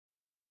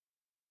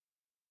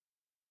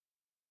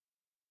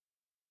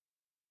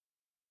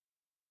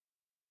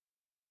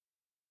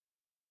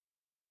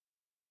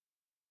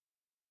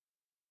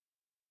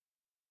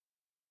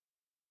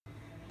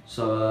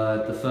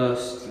So the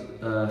first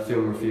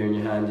film review in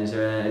your hand, is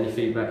there any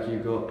feedback you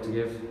got to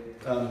give?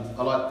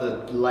 I like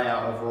the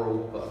layout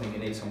overall, but I think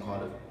it needs some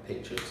kind of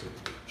picture to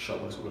show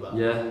what it's all about.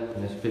 Yeah,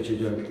 and there's a picture.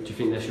 Do you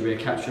think there should be a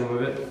caption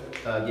with it?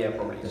 Yeah,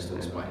 probably, just to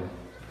explain.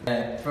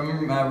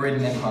 From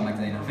reading Empire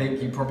magazine, I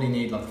think you probably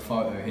need like a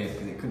photo here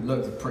because it could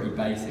look pretty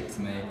basic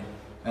to me.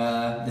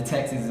 The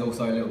text is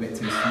also a little bit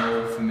too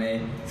small for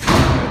me. So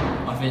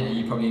I think that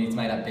you probably need to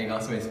make that bigger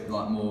so it's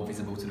like more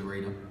visible to the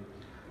reader.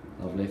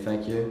 Lovely,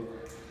 thank you.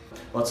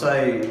 I'd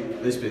say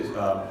this bit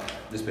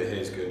here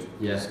is good.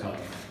 Yeah. It's kind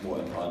of what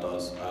Empire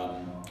does.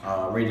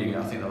 Reading it,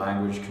 I think the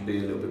language could be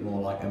a little bit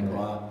more like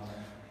Empire,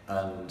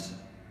 and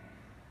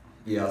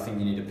yeah, I think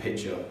you need a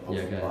picture of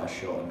like a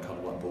shot and kind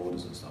of like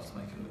borders and stuff to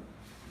make it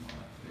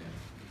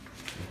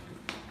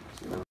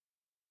look.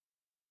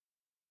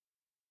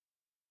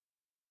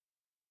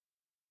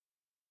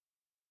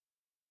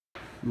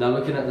 Now,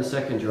 looking at the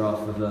second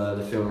draft of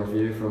the film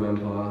review from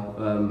Empire,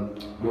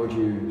 what would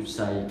you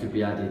say could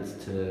be added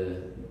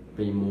to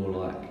be more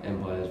like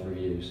Empire's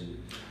reviews?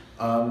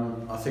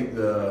 I think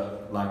the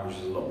language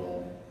is a lot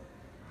more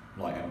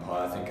like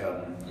Empire. I think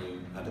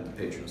you added the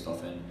picture and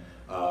stuff in,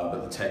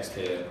 but the text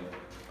here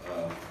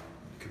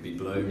could be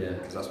blue,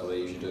 because that's what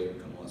they usually do,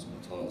 kind of like some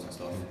titles and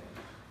stuff.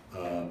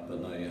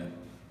 But no, yeah.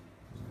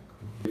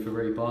 For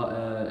Rebart,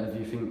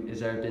 has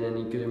there been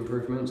any good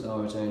improvements,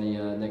 or is there any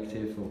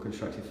negative or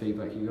constructive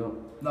feedback you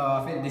got? No,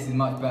 I think this is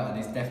much better.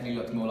 This definitely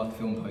looks more like a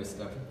film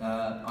poster.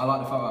 I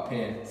like the photo up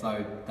here,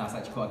 so that's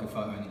actually quite a good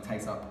photo and it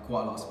takes up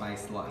quite a lot of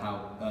space, like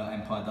how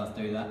Empire does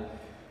do that.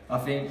 I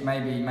think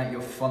maybe make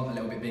your font a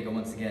little bit bigger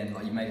once again,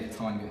 like you made it a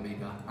tiny bit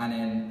bigger. And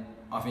then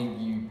I think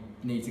you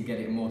need to get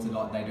it more to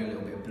like they do a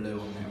little bit of blue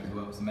on there as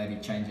well, so maybe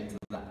change it to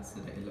that so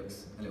that it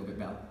looks a little bit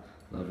better.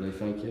 Lovely,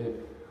 thank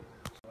you.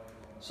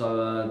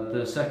 So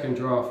the second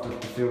draft of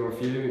the film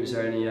review, is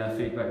there any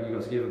feedback you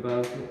got to give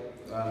about it?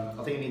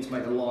 I think you need to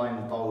make the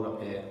line bold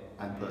up here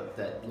and put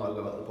that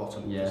logo at the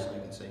bottom, just so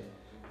you can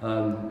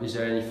see. Is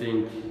there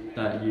anything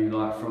that you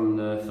like from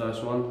the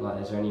first one? Like,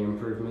 is there any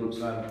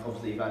improvements?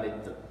 Obviously you've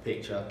added the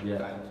picture, and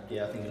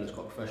yeah, I think it looks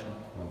quite professional.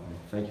 Okay.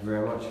 Thank you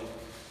very much.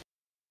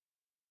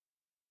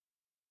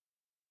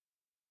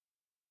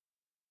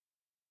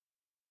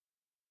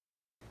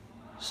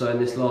 So in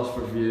this last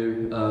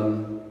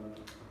review,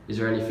 is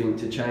there anything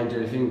to change,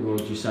 anything, or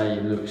would you say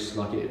it looks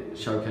like it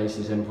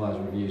showcases Empire's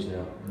reviews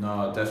now?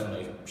 No, it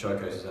definitely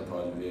showcases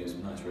Empire's reviews.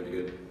 That's really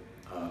good.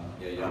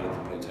 Yeah, you added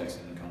the blue text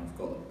and kind of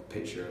got the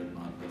picture and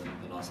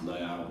like the nice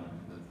layout and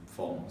the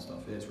font and stuff.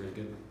 Yeah, it's really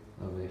good.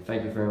 Lovely.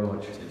 Thank you very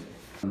much.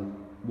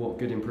 What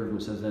good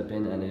improvements has there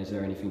been, and is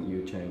there anything you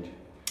would change?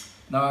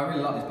 No, I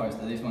really like this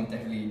poster. This one's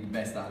definitely the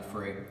best out of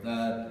three.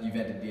 You've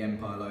added the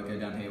Empire logo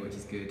down here, which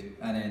is good,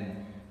 and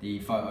then the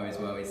photo as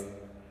well is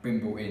been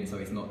brought in, so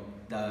it's not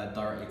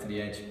directly to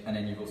the edge, and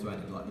then you've also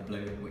added like the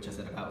blue, which I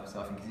said about,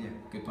 so I think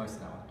it's good poster,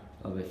 that one.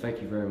 Lovely,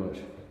 thank you very much.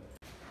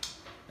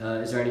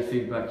 Is there any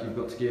feedback you've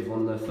got to give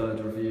on the third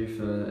review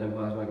for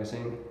Empire's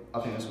magazine? I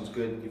think this one's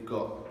good. You've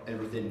got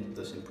everything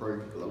that's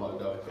improved. You've got the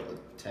logo, you've got the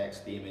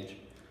text, the image.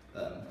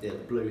 The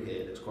blue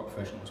here looks quite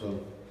professional as well.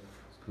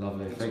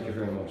 Lovely, thank you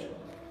very much.